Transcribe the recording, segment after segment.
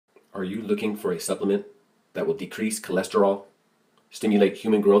Are you looking for a supplement that will decrease cholesterol, stimulate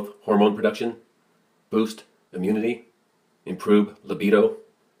human growth hormone production, boost immunity, improve libido,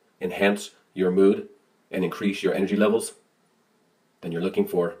 enhance your mood, and increase your energy levels? Then you're looking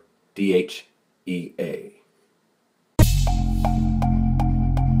for DHEA.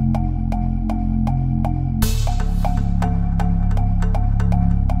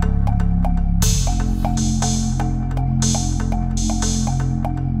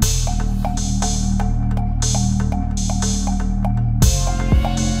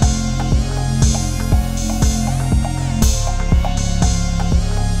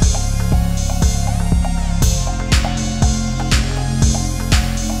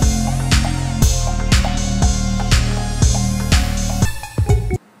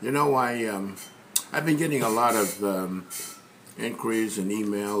 You know, I've been getting a lot of inquiries and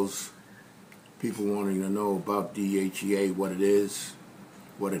emails, people wanting to know about DHEA, what it is,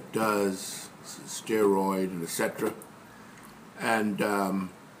 what it does, steroid, and etc. And I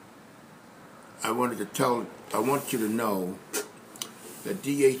want you to know that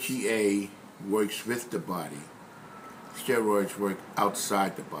DHEA works with the body. Steroids work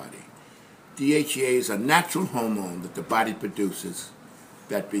outside the body. DHEA is a natural hormone that the body produces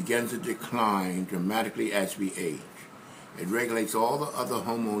that begins to decline dramatically as we age. It regulates all the other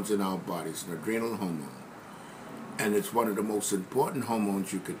hormones in our bodies, an adrenal hormone. And it's one of the most important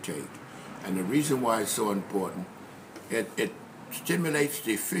hormones you could take. And the reason why it's so important, it stimulates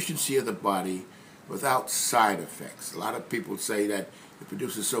the efficiency of the body without side effects. A lot of people say that it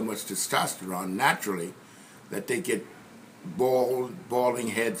produces so much testosterone naturally that they get balding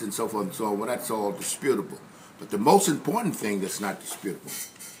heads and so forth and so on. Well, that's all disputable. But the most important thing that's not disputable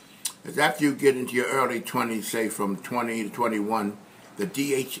is after you get into your early 20s, say from 20 to 21, the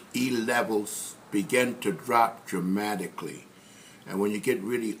DHE levels begin to drop dramatically. And when you get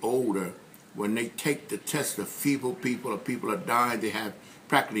really older, when they take the test of feeble people or people are dying, they have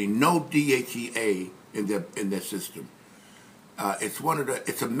practically no DHEA in their system.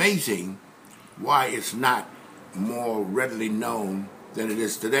 It's amazing why it's not more readily known than it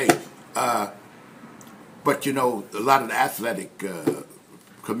is today. But you know, a lot of the athletic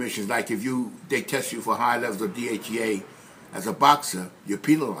commissions, like if they test you for high levels of DHEA as a boxer, you're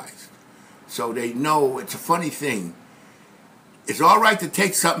penalized. So they know it's a funny thing. It's all right to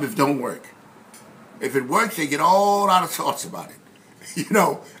take something if it don't work. If it works, they get all out of sorts about it. You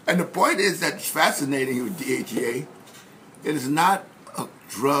know, and the point is that it's fascinating with DHEA. It is not a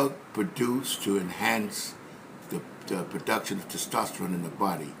drug produced to enhance the production of testosterone in the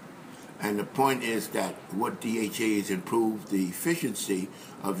body. And the point is that what DHEA is improve the efficiency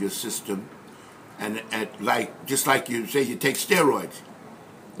of your system, and just like you say, you take steroids.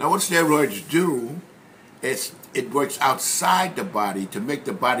 Now, what steroids do is it works outside the body to make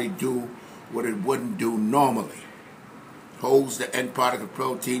the body do what it wouldn't do normally. Holds the end product of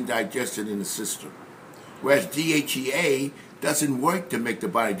protein digestion in the system. Whereas DHEA doesn't work to make the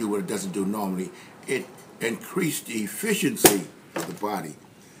body do what it doesn't do normally. It increased the efficiency of the body.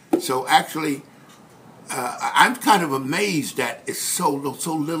 So actually, I'm kind of amazed that it's so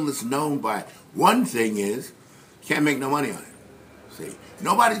little is known by it. One thing is, you can't make no money on it. See,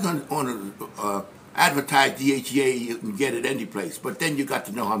 nobody's going to advertise DHEA. You can get it any place, but then you got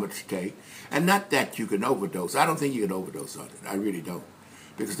to know how much to take, and not that you can overdose. I don't think you can overdose on it. I really don't,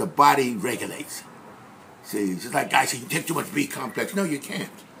 because the body regulates. See, just like guys say, you take too much B complex. No, you can't,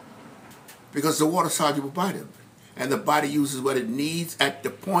 because the water soluble vitamin. And the body uses what it needs at the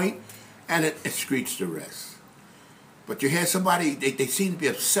point, and it excretes the rest. But you hear somebody, they seem to be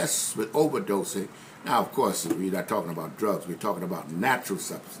obsessed with overdosing. Now, of course, we're not talking about drugs. We're talking about natural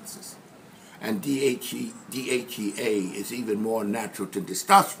substances. And DHEA is even more natural than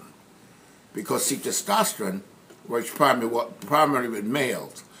testosterone. Because, see, testosterone works primarily with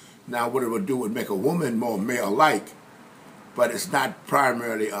males. Now, what it would do would make a woman more male-like, but it's not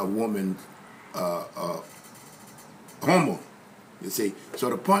primarily a woman's hormone, you see. So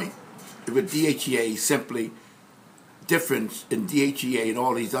the point with DHEA, simply difference in DHEA and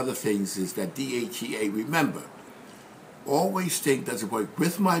all these other things is that DHEA, remember, always think, does it work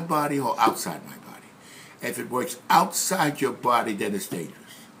with my body or outside my body? If it works outside your body, then it's dangerous,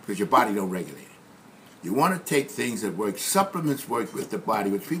 because your body don't regulate it. You want to take things that work. Supplements work with the body,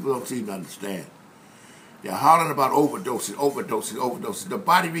 which people don't seem to understand. They're hollering about overdosing. The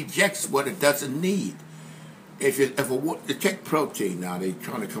body rejects what it doesn't need. If you take protein now, they're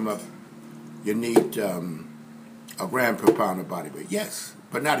trying to come up, you need a gram per pound of body weight. Yes,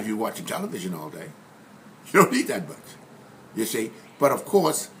 but not if you're watching television all day. You don't need that much, you see. But of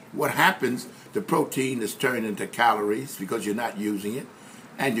course, what happens, the protein is turned into calories because you're not using it.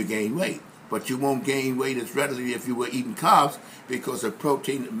 and you gain weight. But you won't gain weight as readily if you were eating carbs because of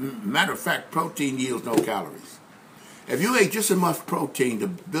protein. Matter of fact, protein yields no calories. If you ate just enough protein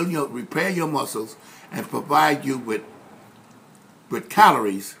to repair your muscles and provide you with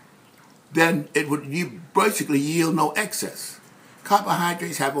calories, then it would basically yield no excess.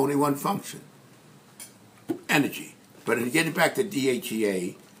 Carbohydrates have only one function: energy. But in getting back to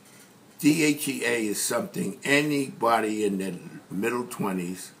DHEA, DHEA is something anybody in their middle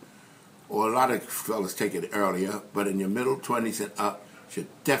 20s, or a lot of fellas take it earlier, but in your middle 20s and up, should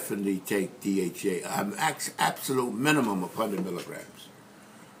definitely take DHEA. Absolute minimum of 100 milligrams.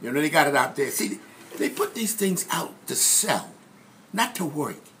 You know, they got it out there. See, they put these things out to sell, not to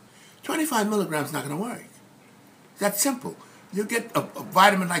work. 25 milligrams is not going to work. It's that simple. You get a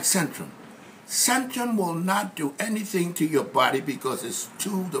vitamin like Centrum. Centrum will not do anything to your body because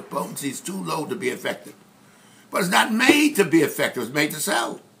the potency is too low to be effective. But it's not made to be effective. It's made to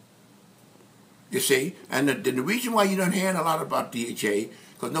sell. You see? And the reason why you don't hear a lot about DHA,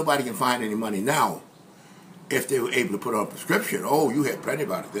 because nobody can find any money now. If they were able to put on a prescription, oh, you hear plenty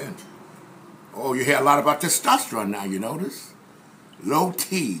about it then. Oh, you hear a lot about testosterone now, you notice? Low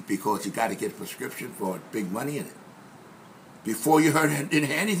T, because you got to get a prescription for it, big money in it. Before you didn't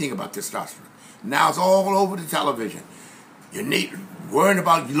hear anything about testosterone. Now it's all over the television. You need worrying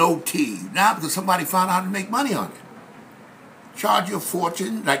about low T now because somebody found out how to make money on it. Charge you a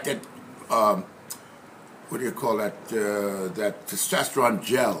fortune, like that. What do you call that? That testosterone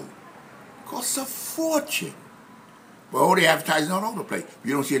gel costs a fortune. But all the advertising all over the place.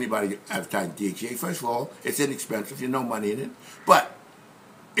 You don't see anybody advertising DHEA. First of all, it's inexpensive. There's no money in it. But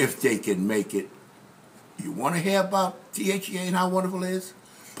if they can make it, you want to hear about DHEA and how wonderful it is?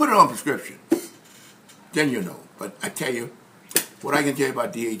 Put it on prescription. Then you know. But I tell you, what I can tell you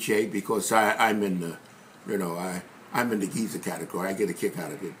about DHEA, because I'm in the, I'm in the geezer category. I get a kick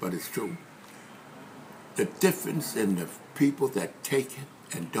out of it, but it's true. The difference in the people that take it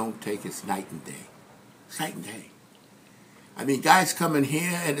and don't take it is night and day. It's night and day. I mean, guys come in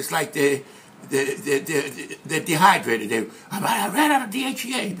here and it's like they're dehydrated. I ran out of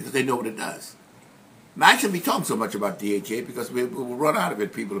DHEA because they know what it does. Now, I shouldn't be talking so much about DHEA because we will run out of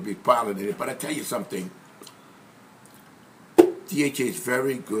it. People will be piling in it. But I tell you something. DHEA is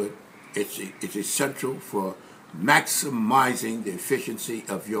very good. It's essential for maximizing the efficiency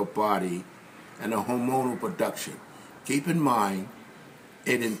of your body and the hormonal production. Keep in mind,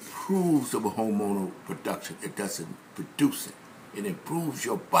 it improves the hormonal production. It doesn't produce it. It improves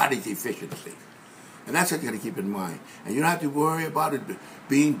your body's efficiency. And that's what you got to keep in mind. And you don't have to worry about it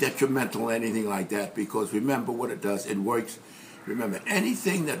being detrimental or anything like that, because remember what it does. It works. Remember,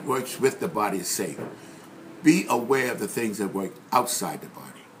 anything that works with the body is safe. Be aware of the things that work outside the body.